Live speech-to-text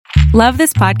Love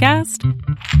this podcast?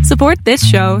 Support this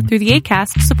show through the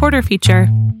Acast supporter feature.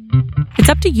 It's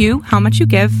up to you how much you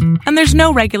give, and there's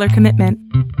no regular commitment.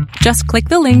 Just click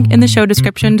the link in the show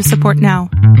description to support now.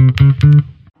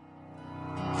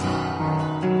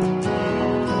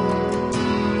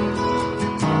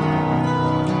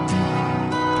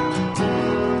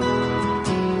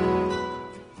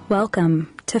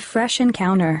 Welcome to Fresh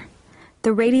Encounter,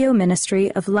 the radio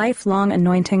ministry of Lifelong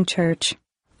Anointing Church.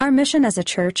 Our mission as a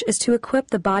church is to equip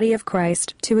the body of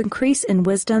Christ to increase in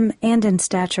wisdom and in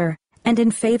stature, and in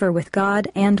favor with God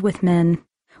and with men.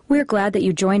 We're glad that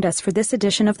you joined us for this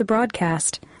edition of the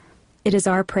broadcast. It is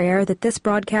our prayer that this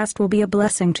broadcast will be a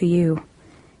blessing to you.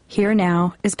 Here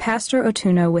now is Pastor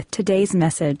Otuno with today's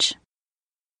message.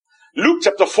 Luke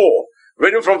chapter 4.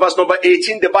 Reading from verse number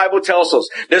 18, the Bible tells us,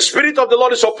 the Spirit of the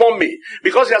Lord is upon me,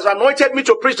 because He has anointed me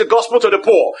to preach the gospel to the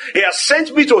poor. He has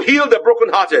sent me to heal the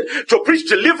brokenhearted, to preach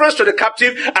deliverance to the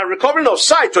captive, and recovering of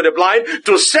sight to the blind,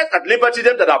 to set at liberty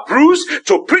them that are bruised,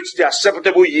 to preach the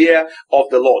acceptable year of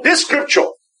the Lord. This scripture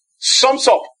sums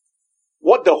up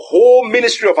what the whole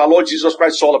ministry of our Lord Jesus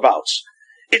Christ is all about.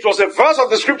 It was a verse of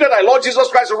the scripture that Lord Jesus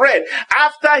Christ read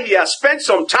after He has spent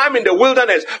some time in the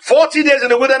wilderness, 40 days in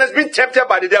the wilderness, being tempted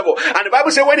by the devil. And the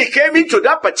Bible says when he came into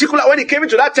that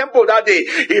temple that day,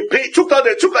 he took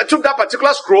that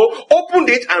particular scroll, opened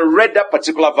it, and read that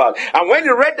particular verse. And when he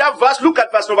read that verse, look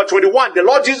at verse number 21. The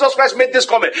Lord Jesus Christ made this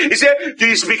comment. He said,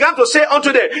 He began to say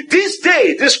unto them, this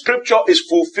day, this scripture is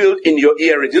fulfilled in your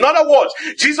hearing. In other words,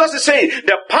 Jesus is saying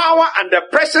the power and the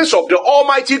presence of the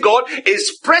Almighty God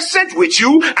is present with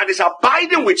you, and is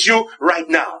abiding with you right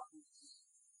now.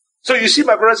 So you see,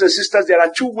 my brothers and sisters, there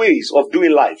are two ways of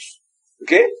doing life.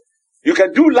 Okay? You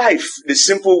can do life the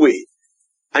simple way,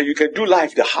 and you can do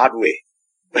life the hard way.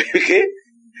 Okay?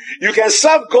 You can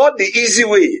serve God the easy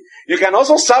way. You can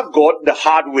also serve God the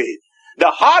hard way.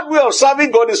 The hard way of serving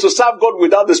God is to serve God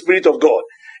without the Spirit of God.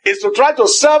 It's to try to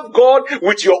serve God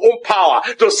with your own power,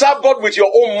 to serve God with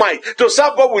your own might, to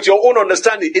serve God with your own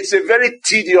understanding. It's a very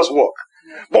tedious work.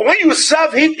 But when you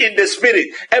serve Him in the Spirit,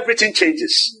 everything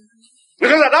changes.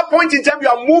 Because at that point in time, you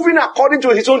are moving according to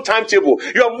His own timetable.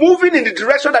 You are moving in the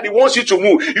direction that He wants you to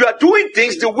move. You are doing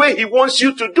things the way He wants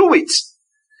you to do it.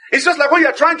 It's just like when you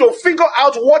are trying to figure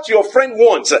out what your friend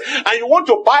wants, and you want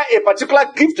to buy a particular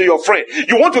gift to your friend.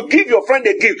 You want to give your friend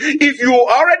a gift. If you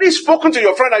already spoken to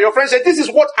your friend and your friend said, this is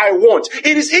what I want,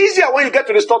 it is easier when you get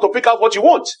to the store to pick out what you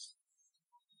want.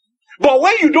 But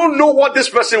when you don't know what this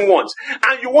person wants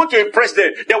and you want to impress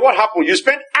them, then what happens? You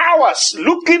spend hours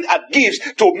looking at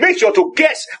gifts to make sure to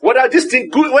guess whether this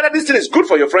thing is good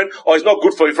for your friend or is not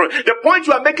good for your friend. The point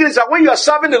you are making is that when you are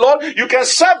serving the Lord, you can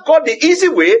serve God the easy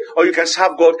way or you can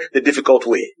serve God the difficult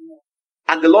way.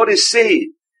 And the Lord is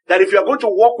saying that if you are going to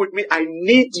walk with me, I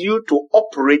need you to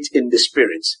operate in the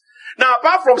Spirit. Now,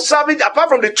 apart from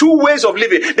the two ways of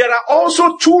living, there are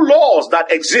also two laws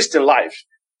that exist in life.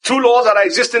 Two laws that are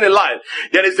existing in life.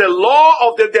 There is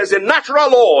there's the natural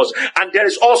laws, and there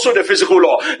is also the physical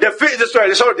law.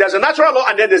 There's a natural law,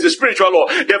 and then there's a spiritual law.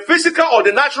 The physical or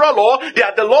the natural law, they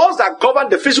are the laws that govern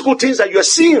the physical things that you are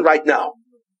seeing right now.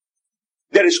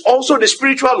 There is also the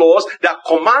spiritual laws that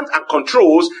command and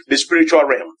controls the spiritual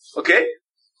realm. Okay?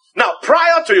 Now,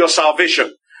 prior to your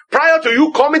salvation, prior to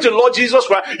you coming to the Lord Jesus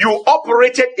Christ, you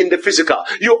operated in the physical.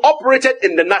 You operated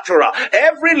in the natural.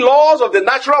 Every laws of the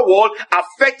natural world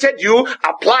affected you,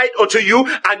 applied unto you,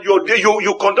 and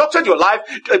you conducted your life.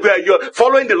 You're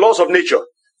following the laws of nature.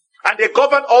 And they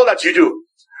govern all that you do.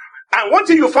 And one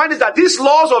thing you find is that these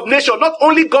laws of nature not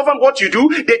only govern what you do,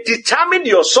 they determine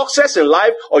your success in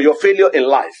life or your failure in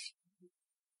life.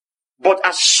 But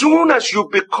as soon as you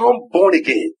become born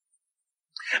again,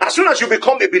 as soon as you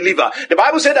become a believer, the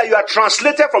Bible said that you are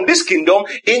translated from this kingdom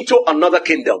into another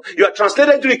kingdom. You are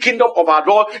translated into the kingdom of our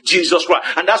Lord Jesus Christ.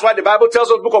 And that's why the Bible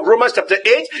tells us, book of Romans chapter 8,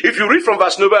 if you read from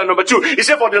verse number 2, it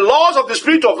said, for the laws of the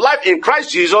Spirit of life in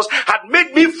Christ Jesus had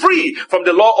made me free from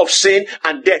the law of sin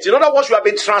and death. In other words, you have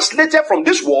been translated from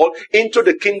this world into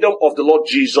the kingdom of the Lord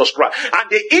Jesus Christ. And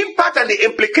the impact and the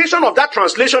implication of that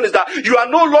translation is that you are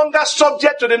no longer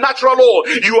subject to the natural law.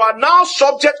 You are now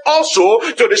subject also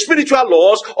to the spiritual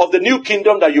laws of the new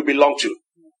kingdom that you belong to.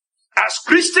 As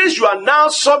Christians, you are now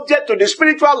subject to the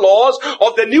spiritual laws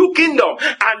of the new kingdom.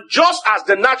 And just as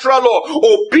the natural law,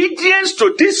 obedience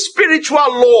to these spiritual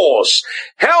laws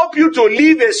help you to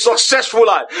live a successful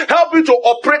life, help you to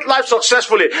operate life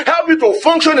successfully, help you to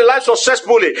function in life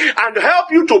successfully, and help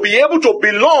you to be able to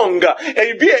belong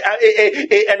and be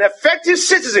an effective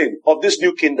citizen of this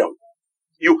new kingdom.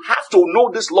 You have to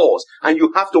know these laws and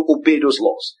you have to obey those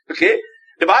laws. Okay?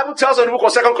 The Bible tells us in the book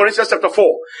of 2 Corinthians chapter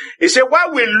 4, it says,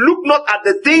 while we look not at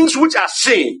the things which are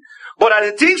seen, but are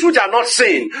the things which are not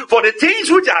seen. For the things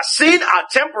which are seen are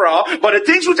temporal, but the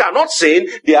things which are not seen,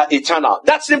 they are eternal.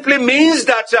 That simply means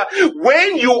that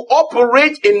when you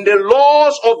operate in the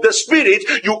laws of the Spirit,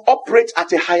 you operate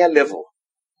at a higher level.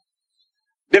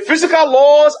 The physical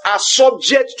laws are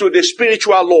subject to the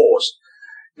spiritual laws.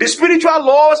 The spiritual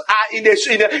laws are they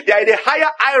are in a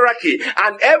higher hierarchy,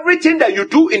 and everything that you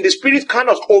do in the spirit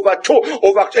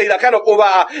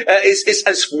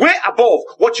is way above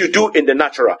what you do in the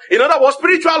natural. In other words,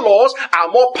 spiritual laws are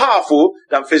more powerful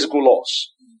than physical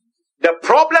laws. The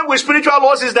problem with spiritual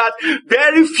laws is that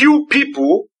very few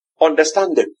people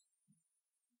understand them.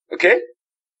 Okay?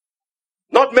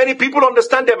 Not many people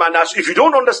understand them, and if you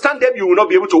don't understand them, you will not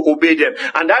be able to obey them.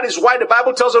 And that is why the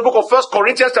Bible tells in the book of 1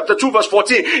 Corinthians chapter 2 verse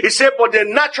 14, it said, but the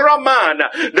natural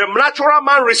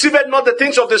man receiveth not the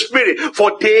things of the Spirit,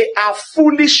 for they are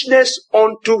foolishness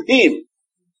unto him.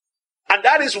 And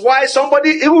that is why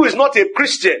somebody who is not a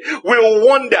Christian will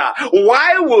wonder,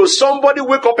 why will somebody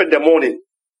wake up in the morning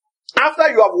after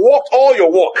you have walked all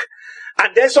your walk,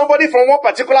 and then somebody from one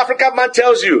particular African man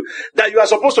tells you that you are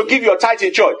supposed to give your tithe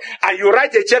in church, and you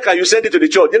write a check and you send it to the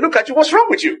church. They look at you, what's wrong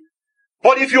with you?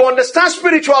 But if you understand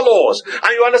spiritual laws,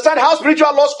 and you understand how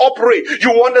spiritual laws operate, you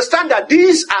will understand that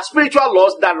these are spiritual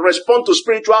laws that respond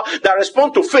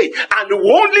to faith. And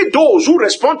only those who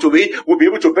respond to it will be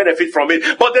able to benefit from it.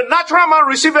 But the natural man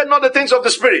receiveth not the things of the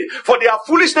Spirit, for they are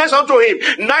foolishness unto him.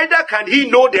 Neither can he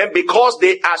know them, because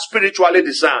they are spiritually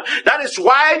discerned. That is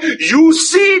why you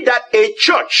see that a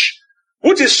church,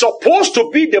 which is supposed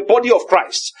to be the body of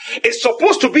Christ, is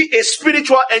supposed to be a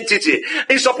spiritual entity.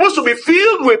 It's supposed to be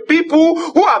filled with people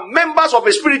who are members of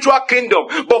a spiritual kingdom.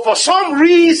 But for some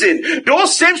reason,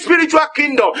 those same spiritual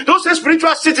kingdom, those same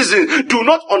spiritual citizens do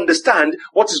not understand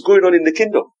what is going on in the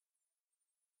kingdom.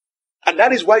 And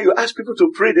that is why you ask people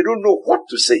to pray, they don't know what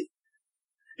to say.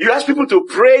 You ask people to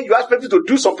pray, you ask people to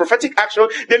do some prophetic action,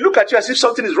 they look at you as if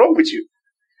something is wrong with you.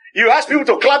 You ask people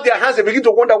to clap their hands, they begin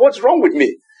to wonder, what's wrong with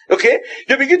me? Okay?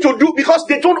 They begin to do, because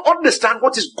they don't understand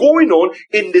what is going on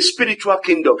in the spiritual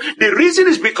kingdom. The reason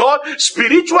is because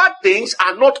spiritual things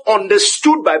are not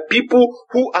understood by people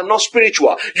who are not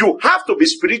spiritual. You have to be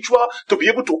spiritual to be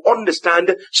able to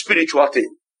understand spiritual things.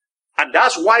 And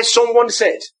that's why someone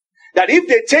said that if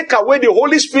they take away the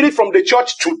Holy Spirit from the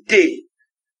church today,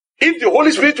 if the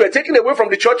Holy Spirit were taken away from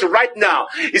the church right now,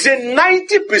 he said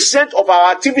 90% of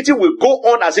our activity will go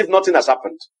on as if nothing has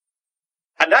happened.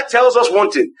 And that tells us one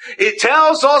thing. It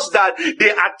tells us that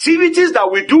the activities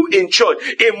that we do in church,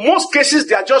 in most cases,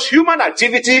 they are just human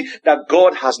activity that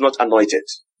God has not anointed.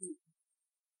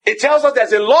 It tells us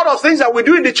there's a lot of things that we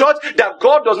do in the church that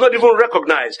God does not even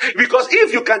recognize. Because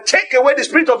if you can take away the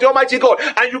Spirit of the Almighty God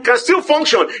and you can still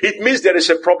function, it means there is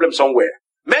a problem somewhere.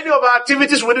 Many of our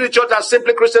activities within the church are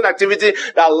simply Christian activity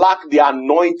that lack the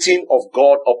anointing of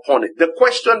God upon it. The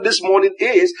question this morning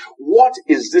is, what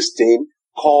is this thing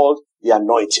called the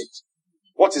anointing?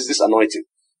 What is this anointing?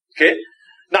 Okay?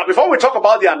 Now, before we talk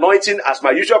about the anointing, as my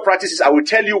usual practice is, I will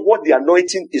tell you what the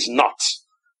anointing is not.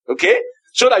 Okay?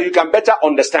 So that you can better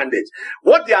understand it.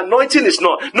 What the anointing is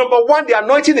not. Number one, the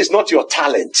anointing is not your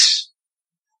talent.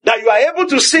 That you are able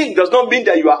to sing does not mean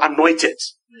that you are anointed.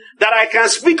 That I can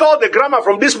speak all the grammar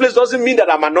from this place doesn't mean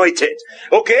that I'm anointed.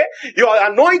 Okay? Your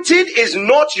anointing is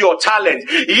not your talent.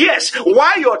 Yes,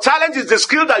 why your talent is the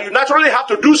skill that you naturally have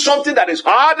to do something that is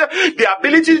hard, the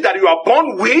ability that you are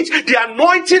born with, the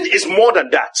anointing is more than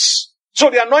that. So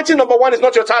the anointing, number one, is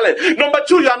not your talent. Number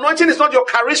two, your anointing is not your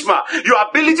charisma, your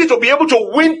ability to be able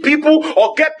to win people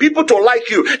or get people to like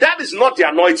you. That is not the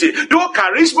anointing. Though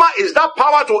charisma is that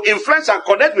power to influence and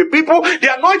connect with people,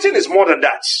 the anointing is more than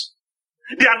that.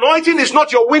 The anointing is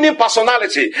not your winning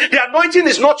personality. The anointing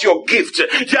is not your gift.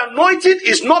 The anointing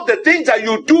is not the things that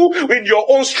you do in your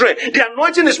own strength. The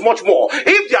anointing is much more.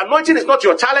 If the anointing is not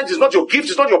your talent, it's not your gift,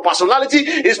 it's not your personality,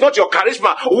 it's not your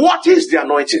charisma, what is the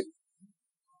anointing?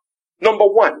 Number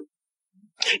one,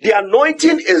 the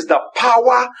anointing is the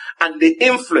power and the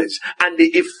influence and the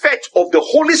effect of the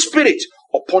Holy Spirit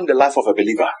upon the life of a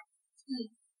believer.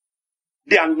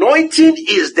 The anointing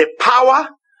is the power,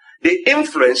 the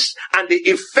influence, and the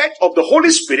effect of the Holy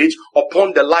Spirit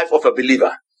upon the life of a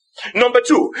believer. Number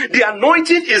two, the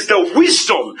anointing is the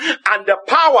wisdom and the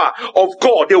power of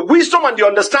God, the wisdom and the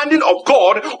understanding of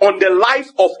God on the life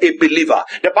of a believer.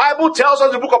 The Bible tells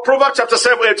us in the book of Proverbs chapter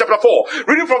 4,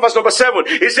 reading from verse number 7,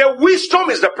 it says, wisdom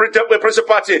is the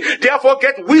principal thing. Therefore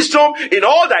get wisdom, in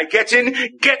all thy getting,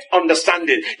 get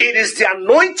understanding. It is the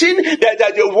anointing,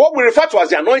 what we refer to as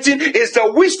the anointing is the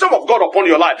wisdom of God upon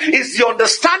your life. It's the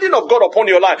understanding of God upon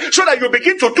your life, so that you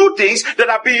begin to do things that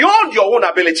are beyond your own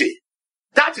ability.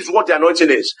 That is what the anointing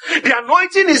is. The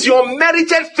anointing is your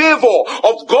merited favor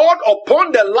of God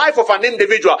upon the life of an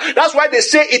individual. That's why they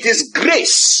say it is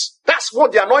grace. That's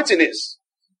what the anointing is.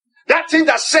 That thing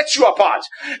that sets you apart.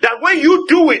 That when you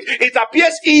do it, it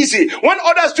appears easy. When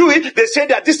others do it, they say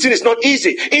that this thing is not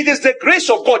easy. It is the grace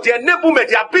of God, the enablement,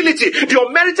 the ability, the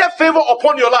unmerited favor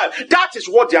upon your life. That is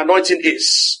what the anointing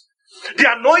is.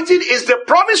 The anointing is the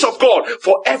promise of God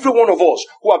for every one of us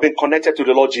who have been connected to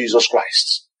the Lord Jesus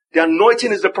Christ. The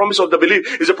anointing is the promise of the believer,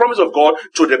 is the promise of God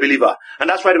to the believer. And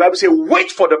that's why the Bible says, wait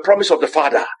for the promise of the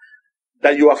Father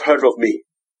that you have heard of me.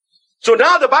 So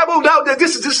now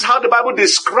this is how the Bible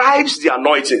describes the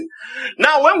anointing.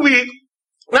 Now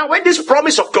when this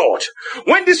promise of God,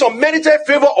 when this unmerited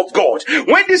favor of God,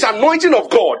 when this anointing of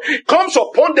God comes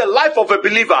upon the life of a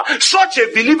believer, such a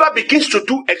believer begins to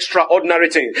do extraordinary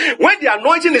things. When the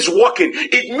anointing is working,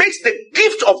 it makes the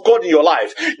gift of God in your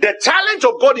life, the talent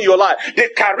of God in your life, the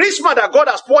charisma that God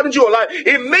has poured into your life,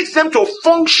 it makes them to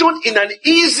function in an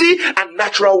easy and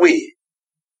natural way.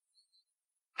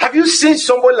 Have you seen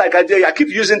somebody like I keep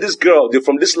using this girl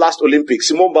from this last Olympics,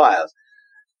 Simone Biles.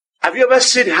 Have you ever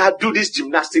seen her do this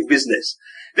gymnastic business?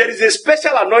 There is a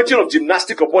special anointing of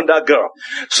gymnastic upon that girl.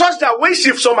 Such that when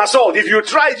she somersaults, if you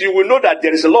try it, you will know that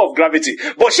there is a law of gravity.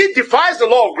 But she defies the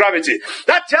law of gravity.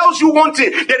 That tells you one thing.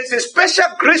 There is a special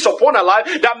grace upon her life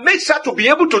that makes her to be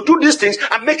able to do these things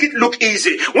and make it look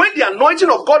easy. When the anointing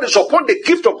of God is upon the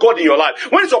gift of God in your life,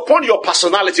 when it's upon your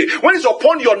personality, when it's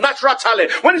upon your natural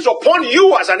talent, when it's upon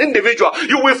you as an individual,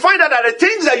 you will find out that the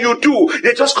things that you do,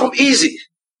 they just come easy.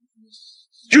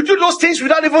 You do those things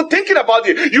without even thinking about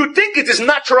it. You think it is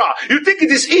natural. You think it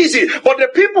is easy. But the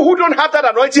people who don't have that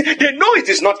anointing, they know it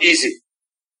is not easy.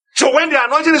 So when the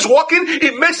anointing is working,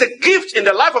 it makes a gift in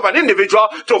the life of an individual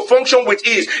to function with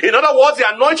ease. In other words, the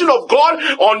anointing of God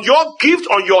on your gift,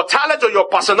 on your talent, on your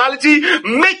personality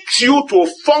makes you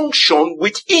to function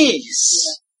with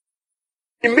ease.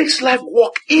 It makes life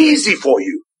work easy for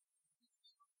you.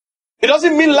 It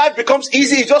doesn't mean life becomes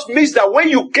easy. It just means that when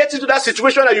you get into that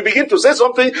situation and you begin to say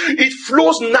something, it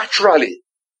flows naturally.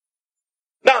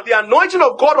 Now, the anointing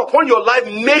of God upon your life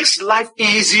makes life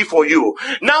easy for you.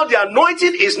 Now, the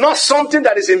anointing is not something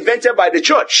that is invented by the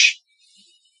church.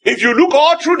 If you look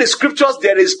all through the scriptures,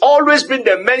 there has always been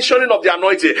the mentioning of the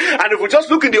anointing. And if we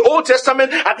just look in the Old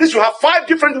Testament, at least you have 5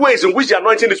 different ways in which the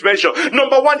anointing is mentioned.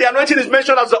 Number 1, the anointing is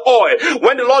mentioned as the oil.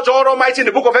 When the Lord God Almighty in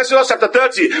the book of Exodus chapter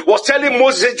 30 was telling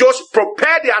Moses, just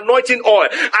prepare the anointing oil.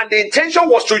 And the intention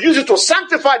was to use it to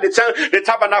sanctify the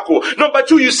tabernacle. Number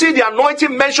 2, you see the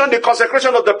anointing mentioned in the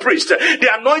consecration of the priest. The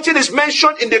anointing is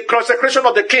mentioned in the consecration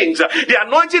of the kings. The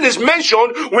anointing is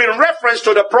mentioned with reference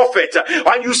to the prophet.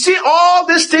 And you see all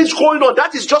these things going on.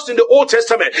 That is just in the Old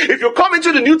Testament. If you come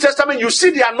into the New Testament, you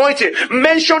see the anointing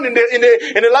mentioned in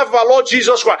the life of our Lord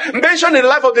Jesus Christ, mentioned in the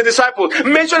life of the disciples,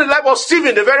 mentioned in the life of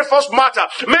Stephen, the very first martyr,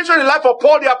 mentioned in the life of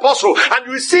Paul the apostle, and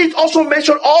you see it also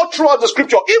mentioned all throughout the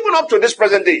scripture, even up to this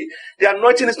present day. The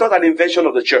anointing is not an invention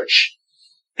of the church.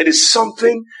 It is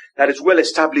something that is well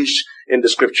established in the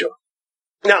scripture.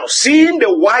 Now, seeing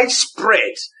the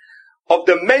widespread of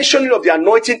the mentioning of the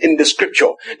anointing in the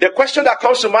scripture, the question that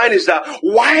comes to mind is that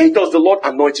why does the Lord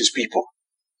anoint his people?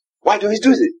 Why do he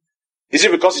do it? Is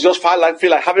it because he just feel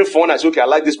like having fun and say, okay, I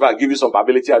like this, but I'll give you some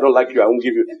ability. I don't like you, I won't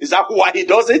give you. Is that why he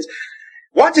does it?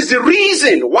 What is the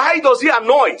reason? Why does he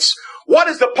anoint? What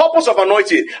is the purpose of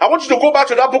anointing? I want you to go back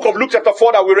to that book of Luke chapter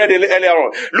 4 that we read earlier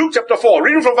on. Luke chapter 4,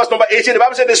 reading from verse number 18, the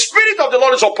Bible said, the Spirit of the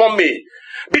Lord is upon me,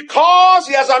 because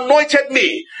he has anointed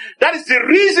me. That is the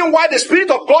reason why the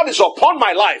Spirit of God is upon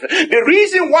my life. The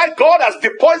reason why God has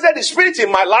deposited the Spirit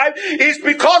in my life is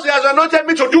because he has anointed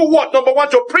me to do what? Number 1,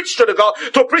 to preach the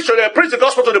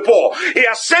gospel to the poor. He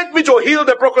has sent me to heal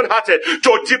the brokenhearted,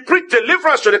 to preach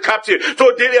deliverance to the captive,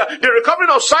 to the recovering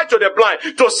of sight to the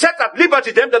blind, to set at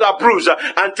liberty them that are bruised,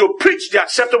 and to preach the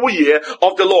acceptable year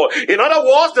of the Lord. In other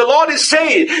words, the Lord is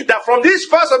saying that from this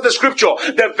verse of the scripture,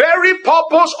 the very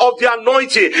purpose of the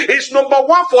anointing is number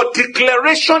 1 for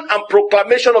declaration and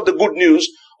proclamation of the good news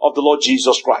of the Lord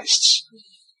Jesus Christ.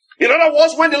 In other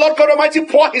words, when the Lord God Almighty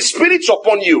pours his Spirit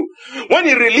upon you, when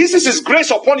he releases his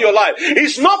grace upon your life,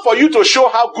 it's not for you to show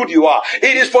how good you are.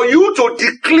 It is for you to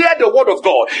declare the word of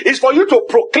God. It's for you to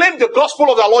proclaim the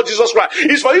gospel of the Lord Jesus Christ.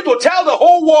 It's for you to tell the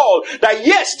whole world that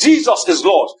yes, Jesus is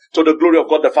Lord, to the glory of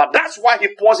God the Father. That's why he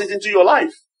pours it into your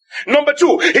life. Number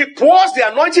two, he pours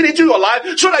the anointing into your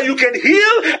life so that you can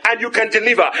heal and you can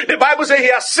deliver. The Bible says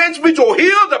he has sent me to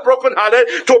heal the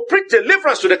brokenhearted, to preach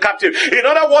deliverance to the captive. In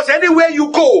other words, anywhere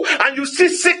you go and you see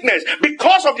sickness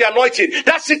because of the anointing,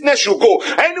 that sickness should go.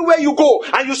 Anywhere you go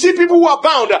and you see people who are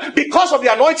bound because of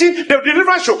the anointing, the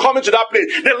deliverance should come into that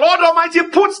place. The Lord Almighty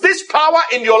puts this power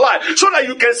in your life so that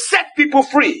you can set people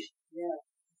free.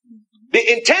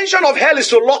 The intention of hell is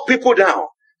to lock people down.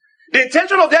 The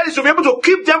intention of hell is to be able to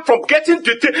keep them from getting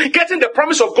the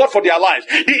promise of God for their lives.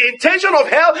 The intention of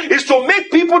hell is to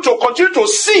make people to continue to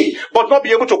see but not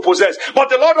be able to possess. But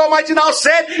the Lord Almighty now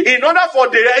said, in order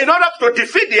to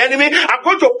defeat the enemy, I'm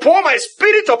going to pour my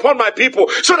spirit upon my people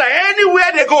so that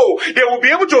anywhere they go, they will be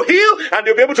able to heal and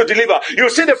they'll be able to deliver. You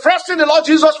see, the first thing the Lord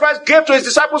Jesus Christ gave to his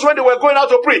disciples when they were going out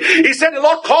to preach, he said the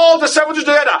Lord called the 70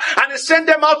 together and he sent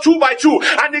them out 2 by 2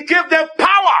 and he gave them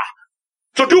power.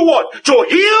 To do what? To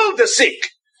heal the sick.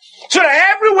 So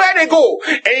that everywhere they go,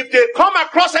 if they come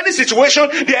across any situation,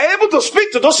 they are able to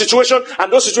speak to those situations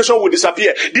and those situations will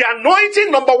disappear. The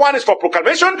anointing, number 1, is for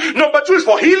proclamation. Number 2 is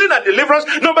for healing and deliverance.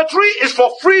 Number 3 is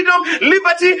for freedom,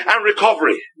 liberty, and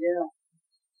recovery.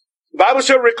 The Bible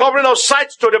says recovering of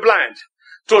sight to the blind,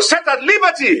 to set at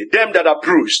liberty them that are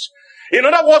bruised. In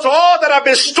other words, all that have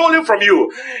been stolen from you,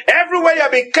 everywhere you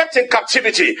have been kept in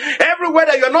captivity, everywhere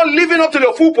that you are not living up to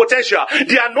your full potential,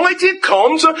 the anointing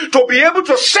comes to be able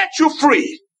to set you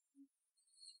free.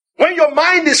 When your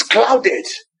mind is clouded,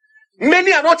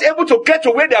 many are not able to get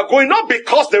to where they are going, not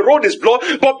because the road is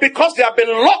blocked, but because they have been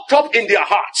locked up in their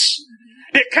hearts.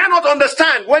 They cannot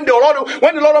understand when the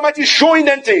Lord Almighty is showing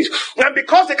them things. And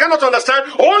because they cannot understand,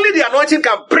 only the anointing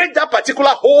can break that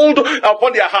particular hold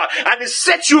upon their heart. And it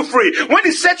sets you free. When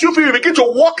it sets you free, you begin to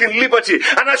walk in liberty.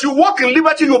 And as you walk in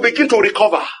liberty, you begin to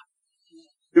recover.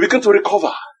 You begin to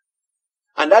recover.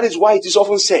 And that is why it is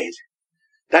often said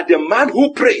that the man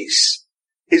who prays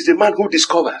is the man who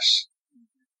discovers.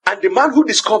 And the man who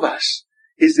discovers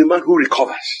is the man who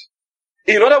recovers.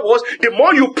 In other words, the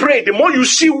more you pray, the more you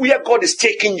see where God is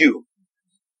taking you.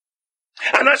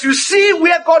 And as you see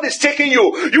where God is taking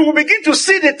you, you will begin to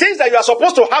see the things that you are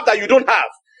supposed to have that you don't have.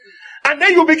 And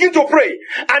then you begin to pray.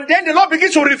 And then the Lord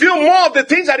begins to reveal more of the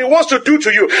things that he wants to do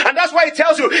to you. And that's why he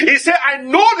tells you, he said, I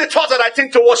know the thoughts that I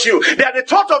think towards you. They are the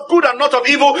thoughts of good and not of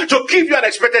evil, to give you an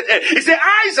expected end. He said,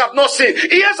 eyes have not seen,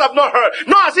 ears have not heard,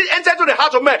 nor has it entered to the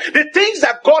heart of man the things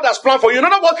that God has planned for you. In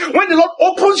other words, when the Lord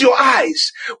opens your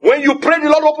eyes, when you pray, the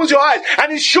Lord opens your eyes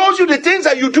and he shows you the things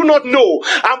that you do not know.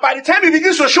 And by the time he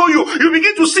begins to show you, you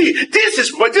begin to see, this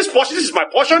is my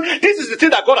portion, this is the thing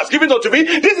that God has given unto me,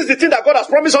 this is the thing that God has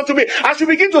promised unto me. As you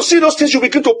begin to see those things, you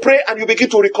begin to pray and you begin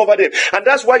to recover them. And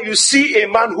that's why you see a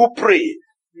man who prays.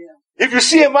 If you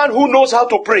see a man who knows how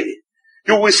to pray,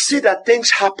 you will see that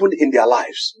things happen in their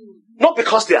lives. Not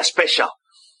because they are special,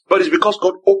 but it's because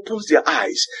God opens their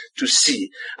eyes to see.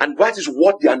 And that is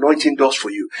what the anointing does for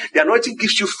you. The anointing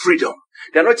gives you freedom.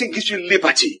 The anointing gives you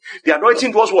liberty. The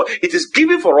anointing does what? It is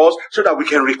given for us so that we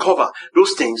can recover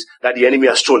those things that the enemy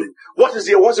has stolen. What's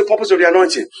the purpose of the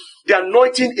anointing? The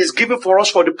anointing is given for us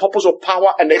for the purpose of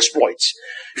power and exploits.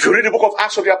 If you read the book of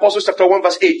Acts of the Apostles chapter 1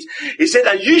 verse 8, it said,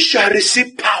 and ye shall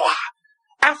receive power,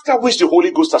 after which the Holy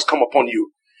Ghost has come upon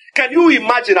you. Can you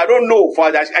imagine? I don't know.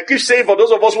 I keep saying for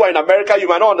those of us who are in America, you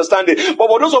might not understand it. But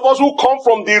for those of us who come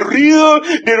from the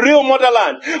real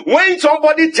motherland, when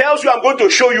somebody tells you, I'm going to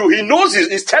show you, he knows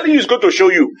he's telling you he's going to show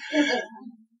you.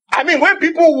 I mean, when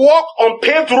people walk on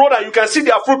paved road and you can see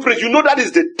their footprints, you know that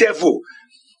is the devil.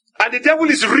 And the devil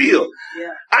is real.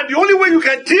 And the only way you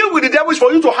can deal with the devil is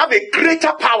for you to have a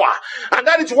greater power. And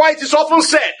that is why it is often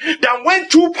said that when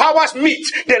two powers meet,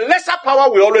 the lesser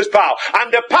power will always bow.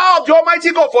 And the power of the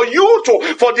Almighty God, for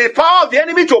the power of the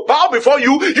enemy to bow before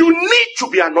you, you need to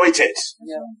be anointed.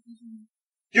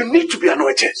 You need to be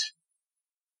anointed.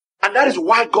 And that is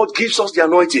why God gives us the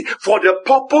anointing, for the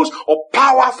purpose of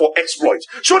power for exploits,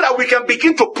 so that we can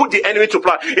begin to put the enemy to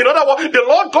flight. In other words, the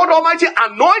Lord God Almighty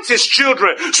anoints his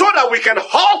children so that we can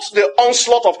halt the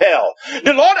onslaught of hell.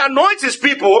 The Lord anoints his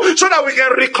people so that we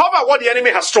can recover what the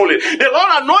enemy has stolen. The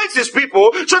Lord anoints his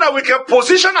people so that we can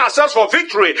position ourselves for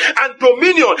victory and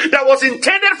dominion that was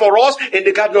intended for us in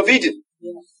the Garden of Eden.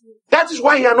 That is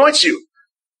why he anoints you,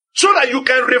 so that you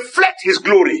can reflect his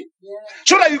glory.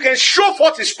 So that you can show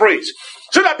forth his praise.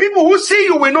 So that people who see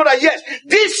you will know that, yes,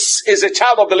 this is a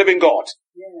child of the living God.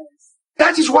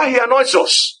 That is why he anoints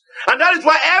us. And that is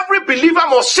why every believer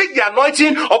must seek the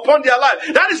anointing upon their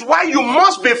life. That is why you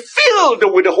must be filled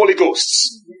with the Holy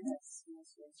Ghost.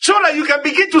 So that you can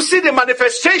begin to see the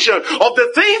manifestation of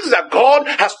the things that God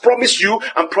has promised you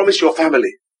and promised your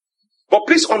family. But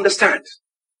please understand,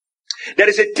 There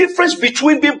is a difference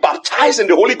between being baptized in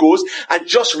the Holy Ghost and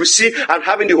just receive and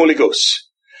having the Holy Ghost.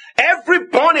 Every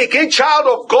born again child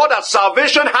of God at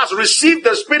salvation has received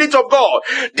the Spirit of God.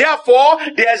 Therefore,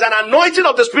 there is an anointing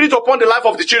of the Spirit upon the life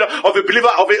of the children of a believer,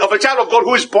 of a child of God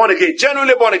who is born again,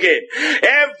 genuinely born again.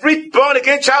 Every born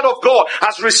again child of God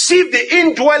has received the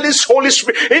indwelling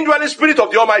Spirit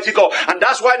of the Almighty God. And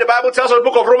that's why the Bible tells us in the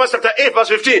book of Romans chapter 8 verse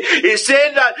 15, it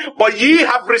said that, but ye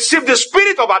have received the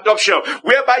Spirit of adoption,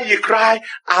 whereby ye cry,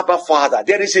 Abba, Father.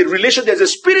 There is a relation, there's a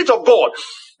Spirit of God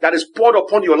that is poured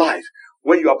upon your life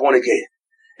when you are born again.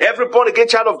 Every born again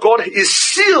child of God is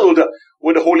sealed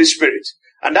with the Holy Spirit.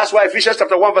 And that's why Ephesians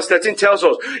chapter 1 verse 13 tells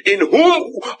us, in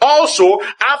whom also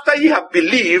after ye have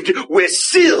believed, we're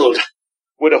sealed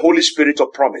with the Holy Spirit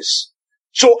of promise.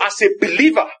 So as a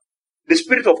believer, the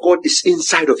Spirit of God is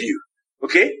inside of you.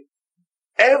 Okay?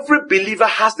 Every believer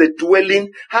has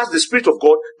the Spirit of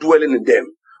God dwelling in them.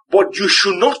 But you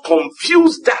should not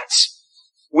confuse that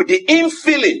with the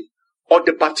infilling or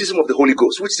the baptism of the Holy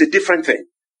Ghost, which is a different thing.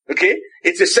 Okay?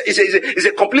 It's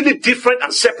a completely different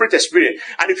and separate experience.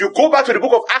 And if you go back to the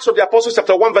book of Acts of the Apostles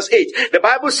chapter 1 verse 8, the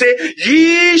Bible says,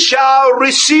 ye shall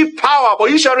receive power, but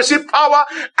ye shall receive power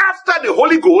after the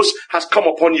Holy Ghost has come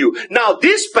upon you. Now,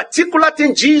 this particular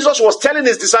thing Jesus was telling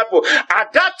his disciples,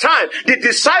 at that time, the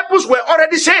disciples were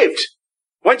already saved.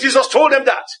 When Jesus told them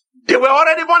that, they were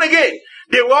already born again.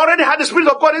 They already had the Spirit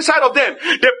of God inside of them.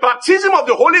 The baptism of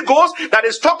the Holy Ghost that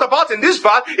is talked about in this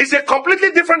verse is a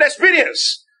completely different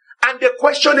experience. And the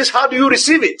question is, how do you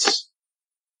receive it?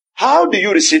 How do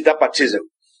you receive that baptism?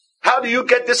 How do you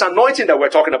get this anointing that we're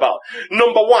talking about?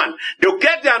 Number one, to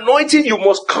get the anointing, you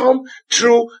must come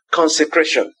through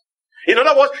consecration. In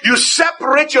other words, you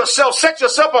separate yourself, set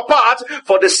yourself apart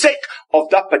for the sake of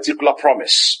that particular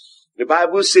promise. The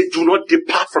Bible says, do not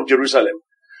depart from Jerusalem.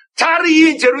 Tarry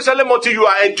in Jerusalem until you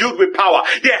are endued with power.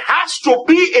 There has to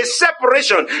be a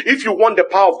separation if you want the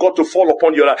power of God to fall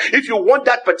upon your life. If you want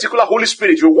that particular Holy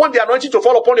Spirit, if you want the anointing to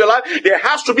fall upon your life, there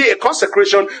has to be a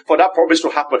consecration for that promise to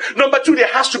happen. Number two,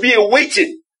 there has to be a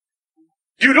waiting.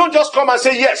 You don't just come and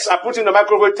say, yes, I put in the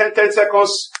microwave 10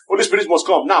 seconds. Holy Spirit must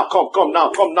come. Now, come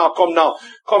now.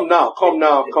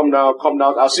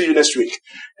 I'll see you next week.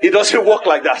 It doesn't work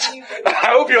like that.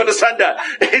 I hope you understand that.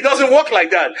 It doesn't work like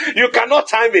that. You cannot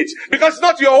time it because it's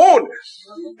not your own.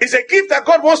 It's a gift that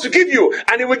God wants to give you,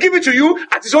 and He will give it to you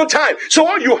at His own time.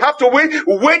 So you have to wait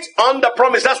on the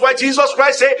promise. That's why Jesus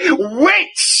Christ said,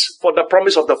 wait for the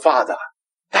promise of the Father.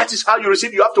 That is how you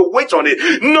receive. You have to wait on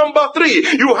it. Number three,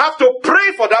 you have to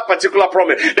pray for that particular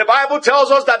promise. The Bible tells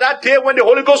us that day when the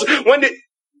Holy Ghost, when the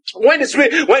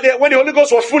Holy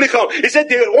Ghost was fully come, it said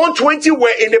the 120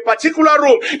 were in a particular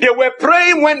room. They were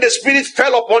praying when the Spirit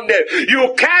fell upon them.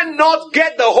 You cannot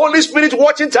get the Holy Spirit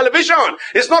watching television.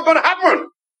 It's not going to happen.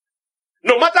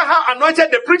 No matter how anointed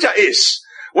the preacher is.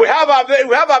 We have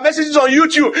our messages on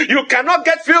YouTube. You cannot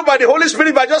get filled by the Holy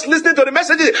Spirit by just listening to the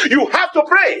messages. You have to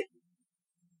pray.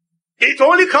 It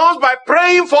only comes by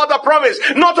praying for the promise.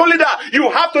 Not only that, you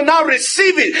have to now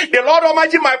receive it. The Lord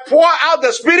Almighty might pour out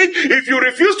the Spirit. If you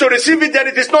refuse to receive it, then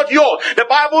it is not yours. The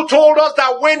Bible told us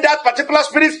that when that particular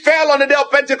Spirit fell on the day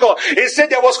of Pentecost, it said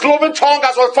there was cloven tongue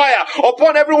as on fire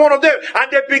upon every one of them.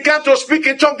 And they began to speak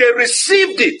in tongues. They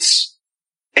received it.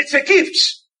 It's a gift.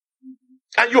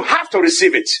 And you have to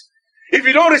receive it. If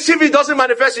you don't receive it, it doesn't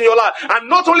manifest in your life. And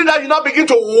not only that, you now begin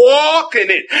to walk in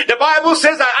it. The Bible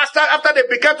says that after they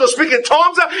began to speak in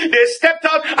tongues, they stepped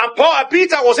out, and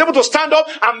Peter was able to stand up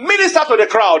and minister to the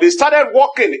crowd. They started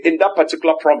walking in that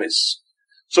particular promise.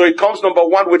 So it comes, number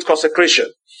one, with consecration.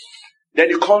 Then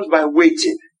it comes by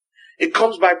waiting. It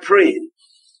comes by praying.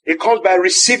 It comes by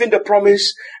receiving the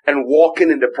promise and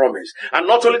walking in the promise. And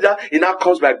not only that, it now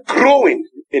comes by growing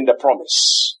in the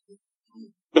promise.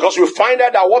 Because we find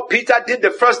out that what Peter did the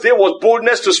first day was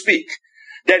boldness to speak.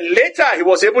 Then later he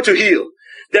was able to heal.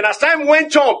 Then as time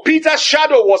went on, Peter's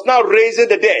shadow was now raising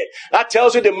the dead. That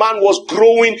tells you the man was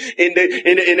growing in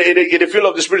the field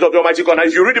of the Spirit of the Almighty God. Now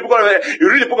if you read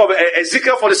the book of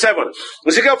Ezekiel 47.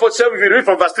 Ezekiel 47, if you read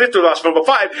from verse 3 to verse number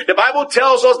 5, the Bible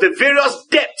tells us the various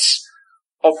depths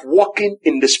of walking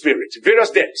in the Spirit.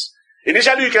 Various depths.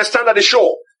 Initially you can stand at the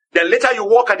shore. Then later you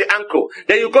walk at the ankle.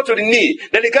 Then you go to the knee.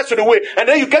 Then it gets to the waist. And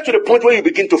then you get to the point where you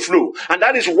begin to flow. And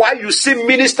that is why you see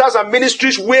ministers and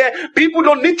ministries where people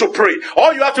don't need to pray.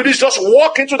 All you have to do is just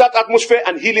walk into that atmosphere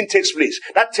and healing takes place.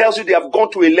 That tells you they have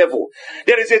gone to a level.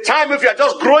 There is a time if you are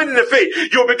just growing in the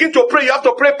faith, you begin to pray. You have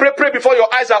to pray before your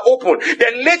eyes are open.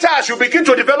 Then later as you begin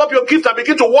to develop your gift and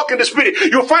begin to walk in the Spirit,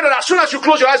 you find that as soon as you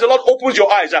close your eyes, the Lord opens your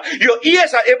eyes. Your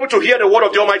ears are able to hear the word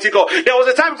of the Almighty God. There was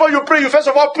a time before you pray, you first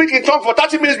of all speak in tongues for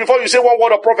 30 minutes before you say one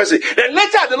word of prophecy. Then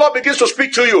later the Lord begins to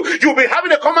speak to you. You'll be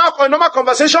having a normal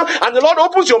conversation and the Lord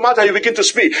opens your mouth and you begin to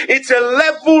speak. It's a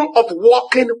level of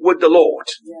walking with the Lord.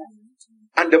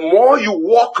 And the more you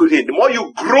walk with Him, the more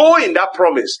you grow in that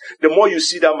promise, the more you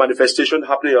see that manifestation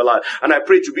happening in your life. And I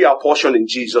pray to be our portion in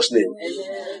Jesus' name.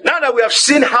 Amen. Now that we have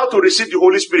seen how to receive the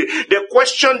Holy Spirit, the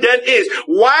question then is,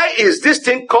 why is this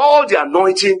thing called the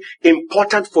anointing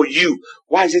important for you?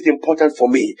 Why is it important for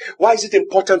me? Why is it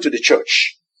important to the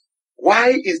church?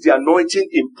 Why is the anointing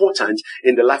important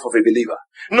in the life of a believer?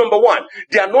 Number one,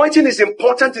 the anointing is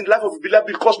important in the life of a believer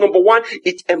because, number one,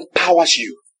 it empowers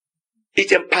you.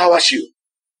 It empowers you.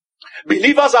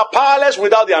 Believers are powerless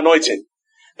without the anointing.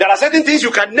 There are certain things you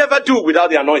can never do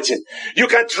without the anointing. You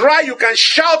can try, you can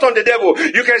shout on the devil.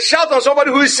 You can shout on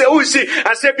somebody who is sick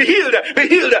and say, be healed, be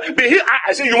healed, be healed.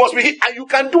 I say, you must be healed. And you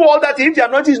can do all that. If the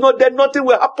anointing is not there, nothing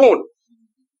will happen.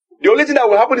 The only thing that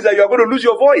will happen is that you are going to lose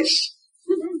your voice.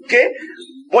 Okay?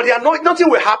 But nothing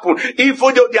will happen. If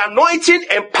the anointing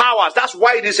empowers, that's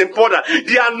why it is important.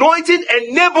 The anointing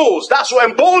enables, that's what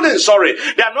emboldens,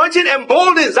 The anointing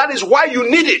emboldens, that is why you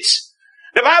need it.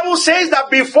 The Bible says that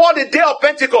before the day of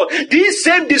Pentecost, these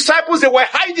same disciples, they were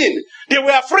hiding. They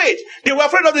were afraid. They were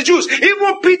afraid of the Jews.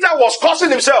 Even Peter was cursing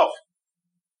himself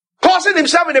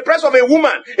in the presence of a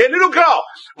woman, a little girl.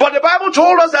 But the Bible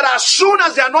told us that as soon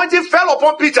as the anointing fell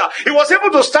upon Peter, he was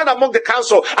able to stand among the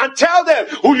council and tell them,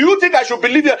 who do you think I should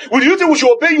believe in? Who do you think we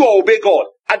should obey you or obey God?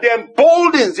 And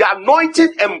the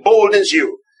anointing emboldens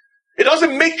you. It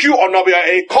doesn't make you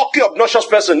a cocky, obnoxious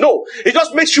person. No. It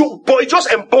just it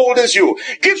just emboldens you.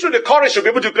 Gives you the courage to be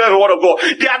able to declare the word of God.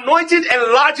 The anointing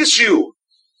enlarges you.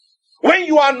 When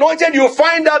you are anointed, you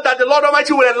find out that the Lord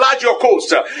Almighty will enlarge your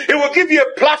coast. He will give you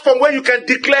a platform where you can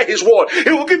declare His word.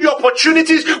 He will give you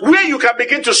opportunities where you can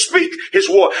begin to speak His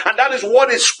word. And that is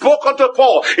what is spoken to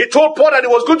Paul. He told Paul that it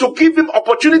was going to give him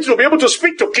opportunity to be able to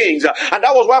speak to kings. And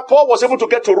that was why Paul was able to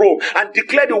get to Rome and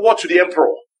declare the word to the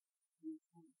emperor.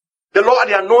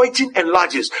 The anointing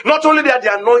enlarges. Not only that,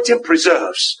 the anointing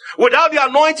preserves. Without the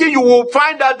anointing, you will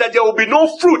find out that there will be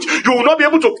no fruit. You will not be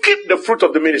able to keep the fruit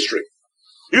of the ministry.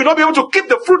 You will not be able to keep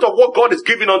the fruit of what God is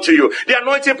giving unto you. The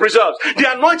anointing preserves.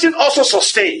 The anointing also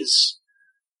sustains.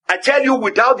 I tell you,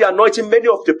 without the anointing, many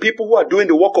of the people who are doing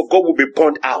the work of God will be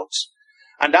burnt out.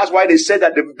 And that's why they said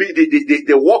that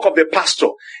the work of the pastor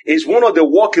is one of the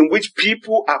work in which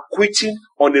people are quitting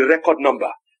on a record number.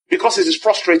 Because it is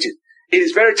frustrating. It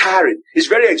is very tiring. It's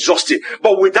very exhausting.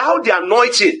 But without the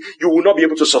anointing, you will not be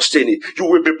able to sustain it. You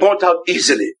will be burnt out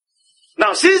easily.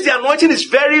 Now, since the anointing is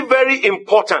very, very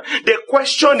important, the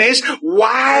question is,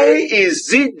 why is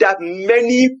it that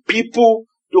many people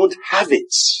don't have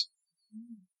it?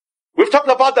 We've talked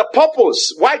about the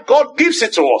purpose, why God gives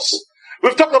it to us.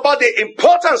 We've talked about the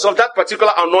importance of that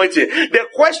particular anointing. The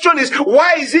question is,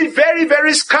 why is it very,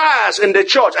 very scarce in the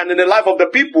church and in the life of the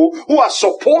people who are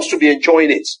supposed to be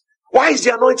enjoying it? Why is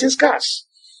the anointing scarce?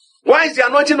 Why is the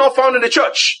anointing not found in the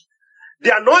church?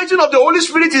 The anointing of the Holy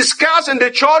Spirit is scarce in the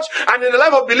church and in the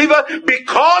life of believers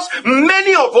because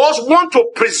many of us want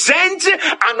to present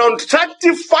an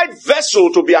unsanctified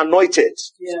vessel to be anointed.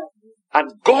 Yeah.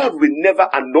 And God will never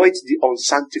anoint the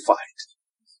unsanctified.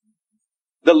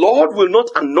 The Lord will not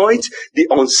anoint the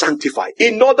unsanctified.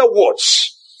 In other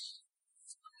words,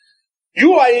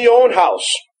 you are in your own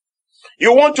house.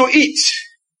 You want to eat.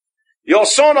 Your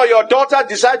son or your daughter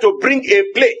decide to bring a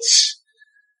plate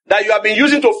that you have been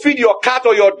using to feed your cat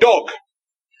or your dog.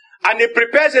 And he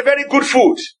prepares a very good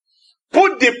food.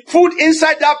 Put the food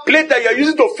inside that plate that you are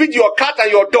using to feed your cat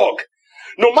and your dog.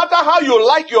 No matter how you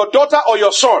like your daughter or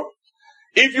your son,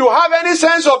 if you have any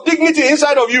sense of dignity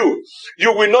inside of you,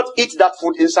 you will not eat that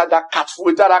food inside that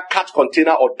cat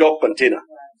container or dog container.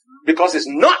 Because it's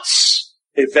not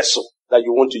a vessel that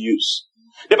you want to use.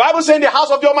 The Bible says in the house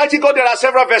of the Almighty God there are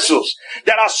several vessels.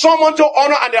 There are some unto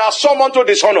honor and there are some unto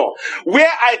dishonor.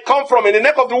 Where I come from, in the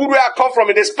neck of the wood where I come from,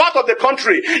 in this part of the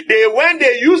country, when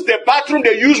they use the bathroom,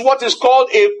 they use what is called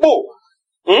a bow.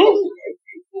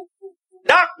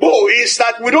 That bow is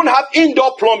that we don't have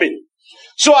indoor plumbing.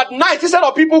 So at night, instead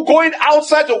of people going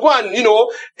outside to go and,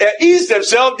 ease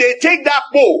themselves, they take that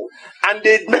bowl and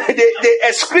they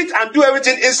excrete and do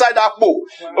everything inside that bowl.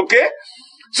 Okay?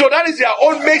 So that is their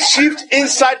own makeshift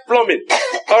inside plumbing.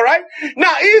 Alright?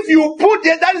 Now, if you put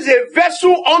that is a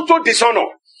vessel unto dishonor.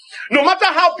 No matter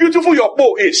how beautiful your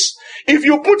bowl is, if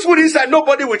you put food inside,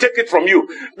 nobody will take it from you.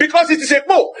 Because it is a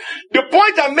bowl. The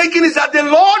point I'm making is that the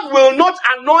Lord will not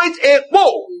anoint a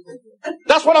bowl.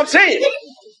 That's what I'm saying.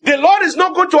 The Lord is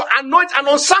not going to anoint an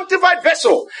unsanctified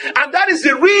vessel. And that is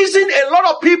the reason a lot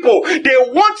of people, they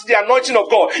want the anointing of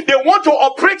God. They want to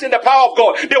operate in the power of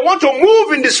God. They want to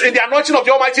move in the anointing of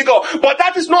the Almighty God. But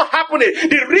that is not happening.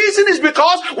 The reason is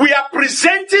because we are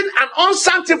presenting an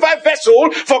unsanctified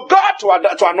vessel for God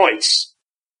to anoint.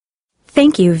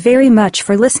 Thank you very much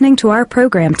for listening to our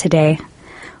program today.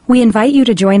 We invite you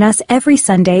to join us every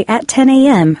Sunday at 10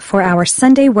 a.m. for our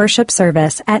Sunday worship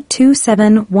service at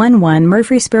 2711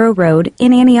 Murfreesboro Road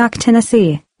in Antioch,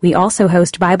 Tennessee. We also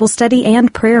host Bible study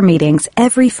and prayer meetings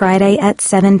every Friday at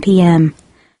 7 p.m.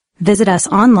 Visit us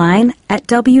online at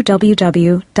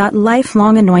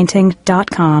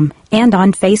www.lifelonganointing.com and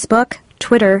on Facebook,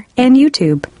 Twitter, and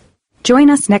YouTube. Join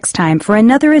us next time for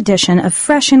another edition of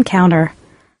Fresh Encounter.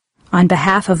 On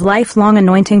behalf of Lifelong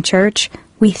Anointing Church,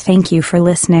 we thank you for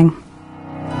listening.